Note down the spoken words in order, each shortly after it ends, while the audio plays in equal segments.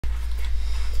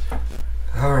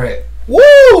Alright.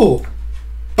 Woo!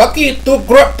 Baki to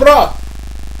Grappler!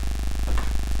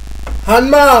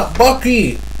 Hanma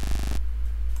Baki!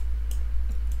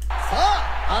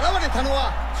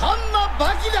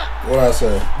 What I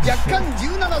say? 若干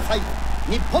17歳、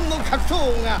日本の格闘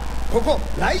王がここ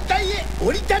ライタイへ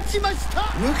降り立ちました。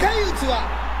迎え撃つは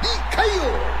李海王。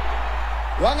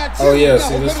我が中国が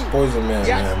誇る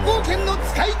逆光剣の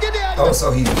使い手であります。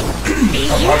 Oh, so he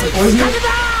about to poison you?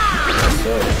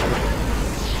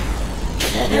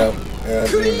 Yep.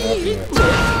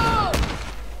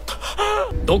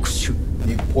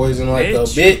 You poison like a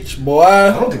bitch, boy.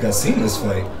 I don't think I've seen this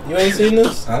fight. You ain't seen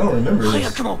this? I don't remember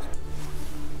this.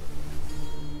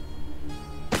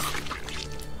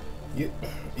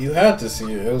 You had to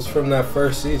see it. It was from that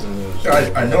first season.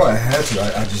 I know I had to.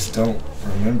 I just don't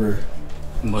remember.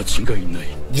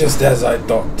 Just as I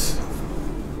thought.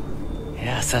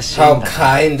 How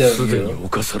kind of you.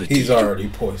 He's already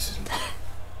poisoned.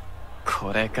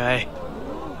 Look how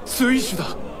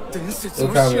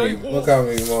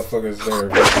many motherfuckers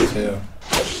there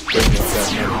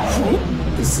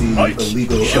to see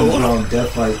illegal underground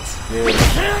death fights. Yeah.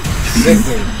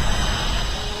 Sickening.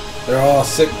 They're all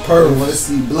sick perverts. I want to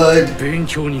see blood.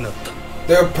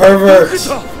 They're perverts.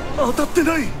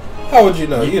 How would you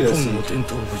know? You didn't see.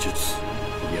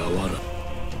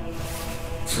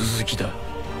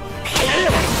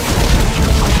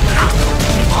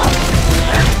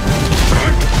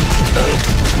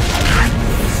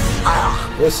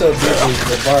 What's so deep is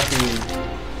the Baki,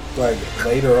 like,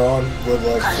 later on, would,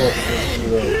 like, fuck this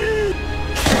hero.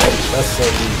 That's so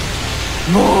deep.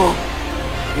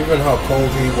 Even how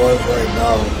cold he was right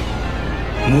now,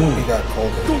 he got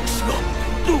colder.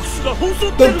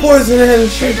 The poison hand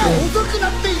is shaking.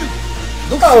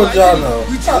 How would y'all know?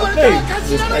 They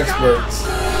just experts.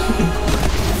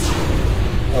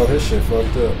 Oh, his shit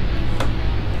fucked up.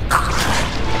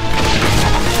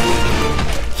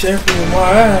 Champion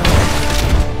my ass.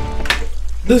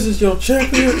 This is your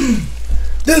champion?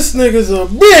 This nigga's a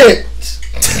bitch!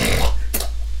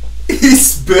 He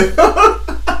spit on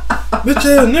bitch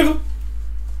ass nigga.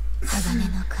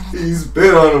 He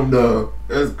spit on him though.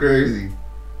 That's crazy.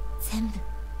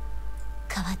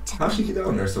 How'd she get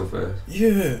down there so fast?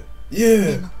 Yeah.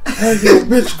 I had your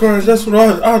bitch crying. That's what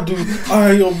I do. I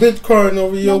had your bitch crying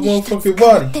over your motherfucking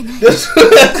body.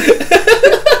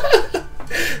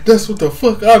 That's what the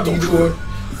fuck I be doing.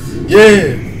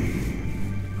 Yeah.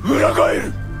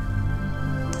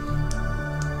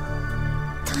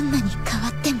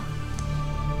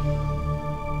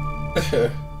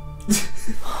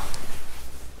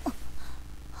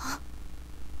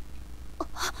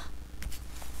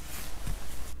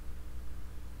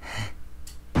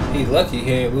 He lucky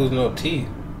he ain't lose no teeth.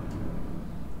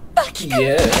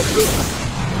 Yeah.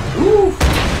 Woo.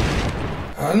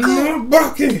 I'm not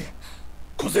Baki.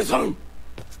 Why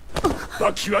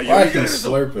he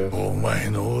slurping? Ew.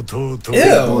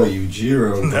 Boy,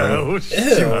 Yujiro, bro.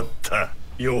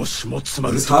 Ew. Is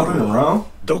hopping around?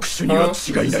 Huh?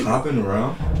 Is hopping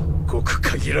around?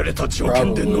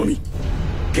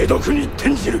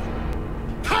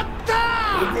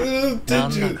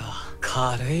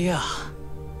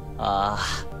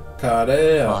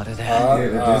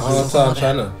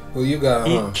 China. Who you got,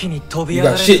 huh? You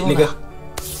got shit, nigga.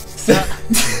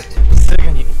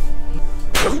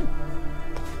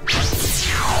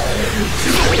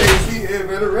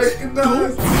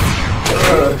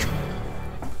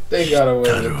 They got away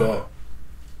with that.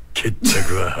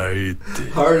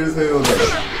 Hard as hell though.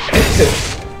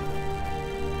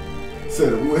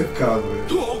 Said a whip cosplay.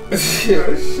 Shit.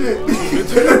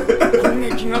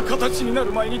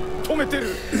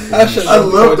 I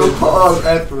love the pause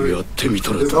after it.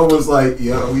 It's almost like,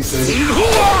 yeah, we said it.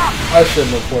 I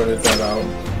shouldn't have pointed that out.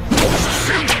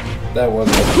 That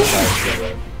wasn't a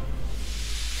nice.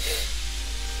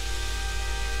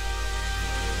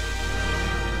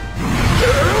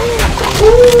 Oh,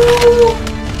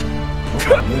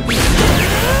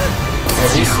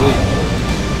 he's sleeping.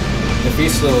 If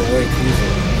he's still awake, he's a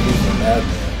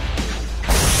madman.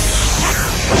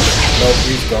 Nope,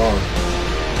 he's gone.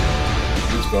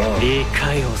 He's gone.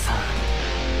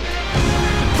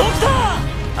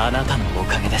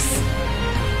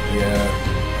 Yeah.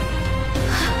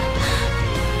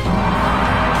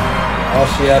 All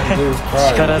she had to do was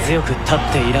cry.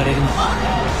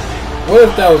 What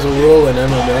if that was a rule in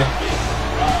MMA?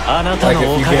 Like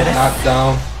if you get knocked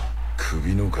down,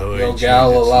 your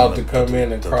gal allowed to come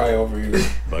in and cry over you,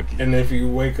 and if you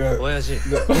wake up,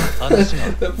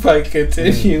 the fight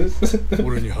continues. The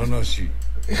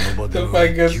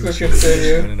fight gets to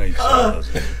continue.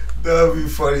 That would be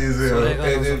funny as hell.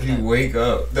 And if you wake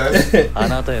up, that's you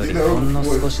know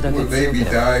what made me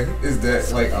die is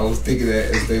that like I was thinking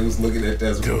that as they was looking at that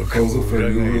as a proposal for a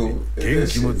new rule.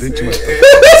 That's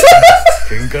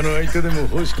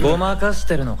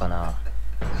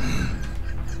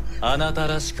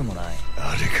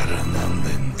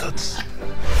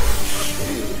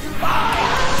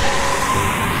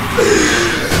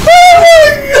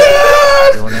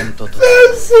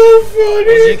so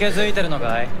funny.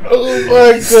 Oh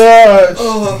my gosh.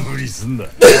 Oh.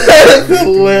 That's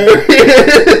hilarious.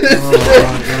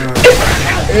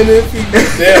 And if he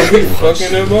damn, we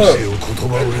fucking him up.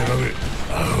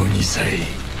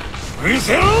 This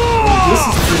is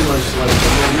pretty much like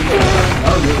I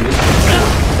remember this.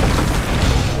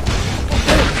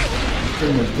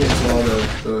 Pretty much gets all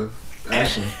the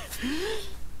action.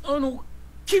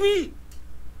 君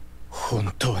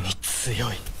本当に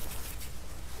強い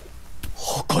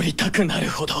誇りたくなる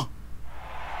ほど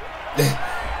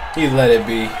He let it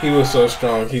be. He was so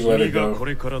strong, he let it go.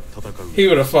 He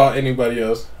would have fought anybody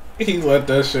else. He let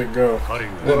that shit go.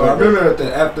 Well, I remember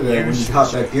after that, when he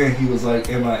hopped back in, he was like,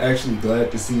 am I actually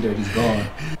glad to see that he's gone?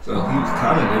 So he was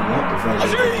kind of didn't want to fight.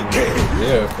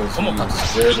 Yeah, because he was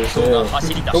scared as hell.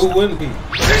 Who wouldn't be?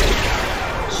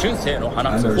 春生の放つ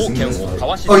宝剣をか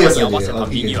わしに合わせた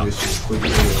右は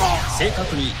正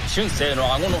確に春生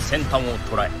の顎の先端を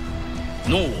捉え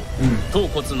脳を頭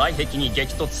骨内壁に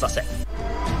激突させ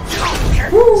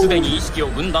すでに意識を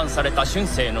分断された春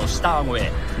生の下顎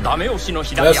へダメ押しの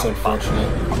左アッパー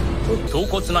頭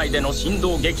骨内での振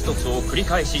動激突を繰り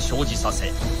返し生じさ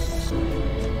せ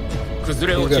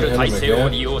崩れ落ちる体勢を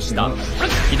利用した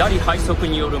左背側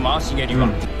による回し蹴りは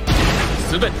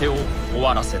全てを終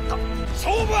わらせた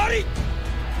勝負あり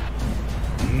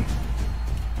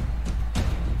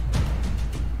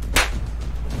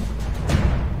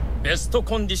ベスト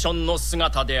コンディションの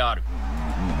姿である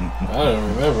I don't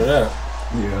remember that.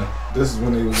 Yeah, this is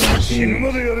when they was on the team. 死ぬ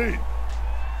までやれ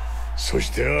そし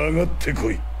て上がって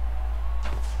こい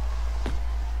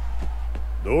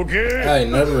I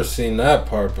ain't never seen that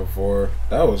part before.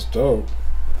 That was dope.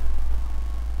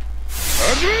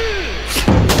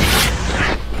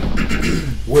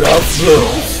 Without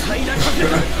girls. I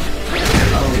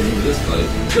don't remember this fight.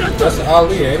 That's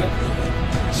Ali, ain't it?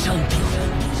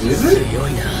 Is it?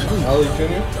 Ali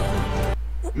Jr.?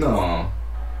 No.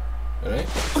 It ain't?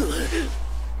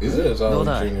 Is it? It's Ali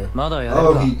Jr.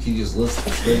 Oh, he just looks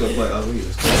straight up like Ali.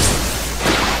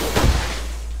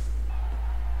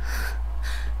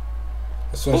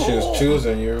 That's when she was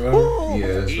choosing, you remember?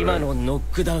 Yeah, that's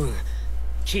right.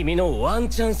 君のワン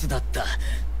チャンスだった。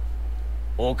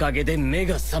おかげで目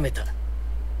が覚めた。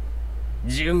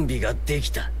準備ができ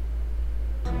た。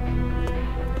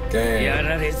や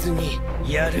られずに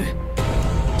やる。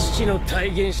父の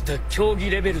体現した競技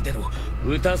レベルでの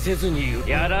打たせずに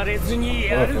やられずに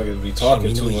やる。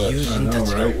君の友人た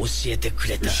ちが教えてく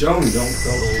れた。渋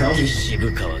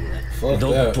川が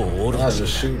ドッポを下ろした。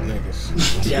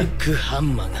ジャックハ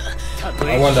ンマーがたと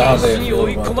え必死に追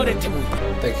い込まれても。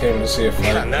They came to see a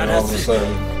fight, and all of a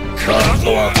sudden,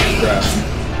 go out to scrap.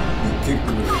 You kicked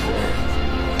him with his ass.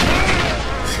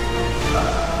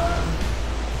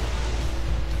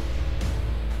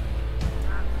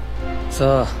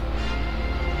 So,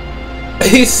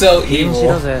 he's so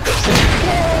evil.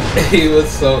 He was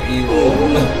so evil.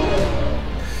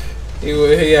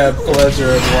 He had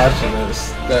pleasure in watching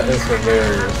this. That is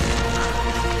hilarious.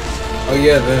 Oh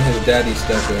yeah, then his daddy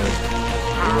stepped in.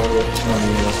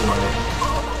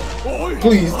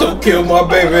 Please don't kill my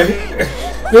baby.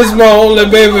 This is my only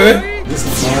baby. This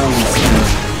is my only son.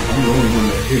 I'm the only one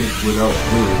that hit it without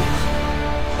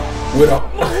glue. Without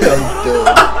glue.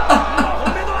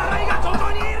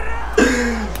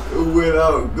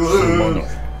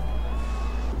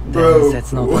 Bro.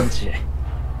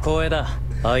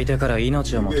 相手から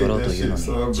命をも取ろうというの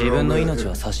に自分の命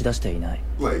は差し出していない。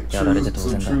やられて当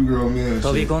然だ。飛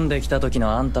び込んできた時の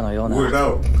あんたのような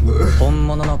本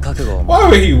物の覚悟を。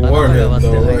Why would he warn him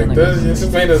though? Like that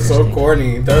just made it so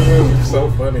corny. That was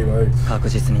so funny. Like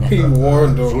he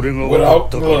warned him without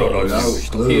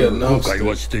gloves. He announced it.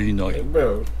 Like,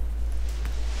 bro,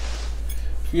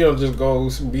 you don't just go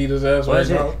beat his ass right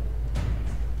now.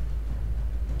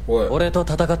 What? 俺と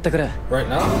戦ってくれ。 Right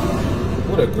now?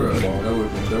 What a good ball. That would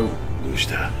have been dope. どうし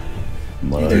た?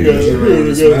 Huh?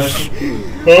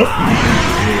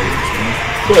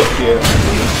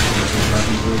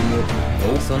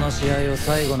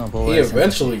 He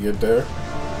eventually get there.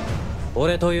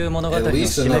 At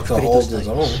least enough to hold his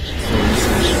own.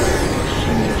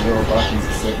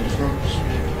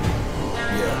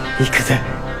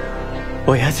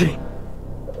 Yeah.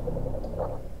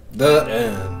 The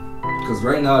end. Because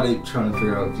right now they trying to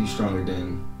figure out if he's stronger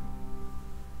than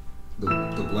the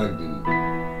black dude.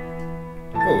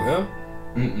 Oh,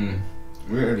 him?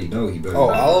 We already know he better. Oh,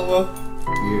 Oliver?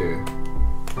 Yeah.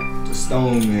 The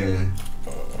Stone Man.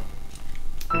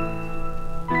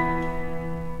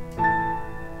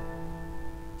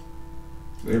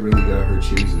 They really got her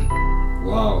choosing.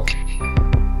 Wow.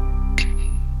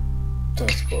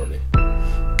 That's corny.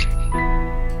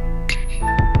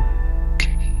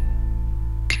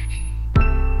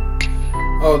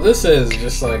 Oh, this is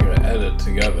just like an edit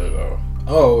together though.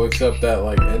 Oh, except that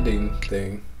like ending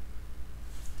thing.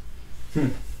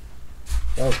 That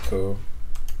was cool.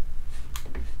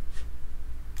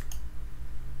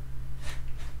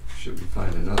 Should we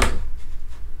find another?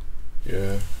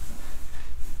 Yeah.